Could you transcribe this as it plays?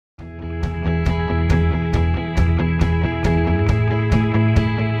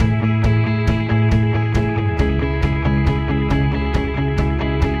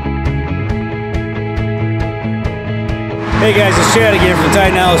Hey guys, it's Chad again from the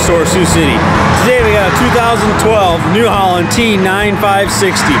Titan Outlet Store, Sioux City. Today we got a 2012 New Holland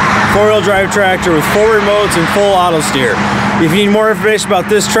T9560 four-wheel drive tractor with 4 remotes and full auto steer. If you need more information about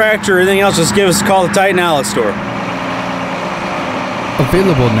this tractor or anything else, just give us a call at the Titan Outlet Store.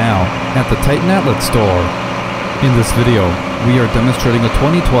 Available now at the Titan Outlet Store. In this video, we are demonstrating a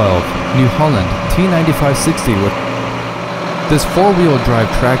 2012 New Holland T9560 with this four-wheel drive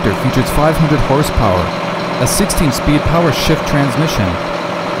tractor features 500 horsepower, a 16-speed power shift transmission,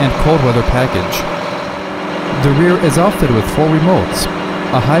 and cold weather package. The rear is outfitted with 4 remotes,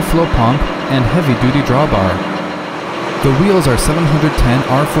 a high flow pump, and heavy-duty drawbar. The wheels are 710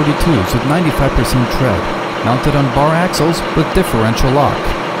 R42s with 95% tread, mounted on bar axles with differential lock.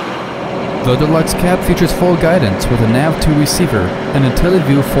 The Deluxe Cab features full guidance with a Nav 2 receiver and a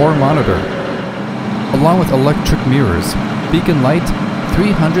TeleView 4 monitor, along with electric mirrors, beacon light,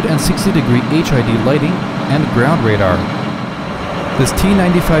 360-degree HID lighting, and ground radar. This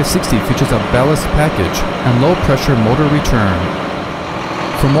T9560 features a ballast package and low-pressure motor return.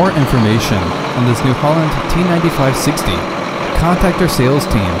 For more information on this New Holland T9560, contact our sales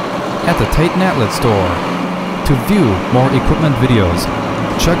team at the Titan Outlet Store. To view more equipment videos,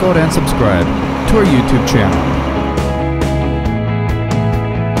 check out and subscribe to our YouTube channel.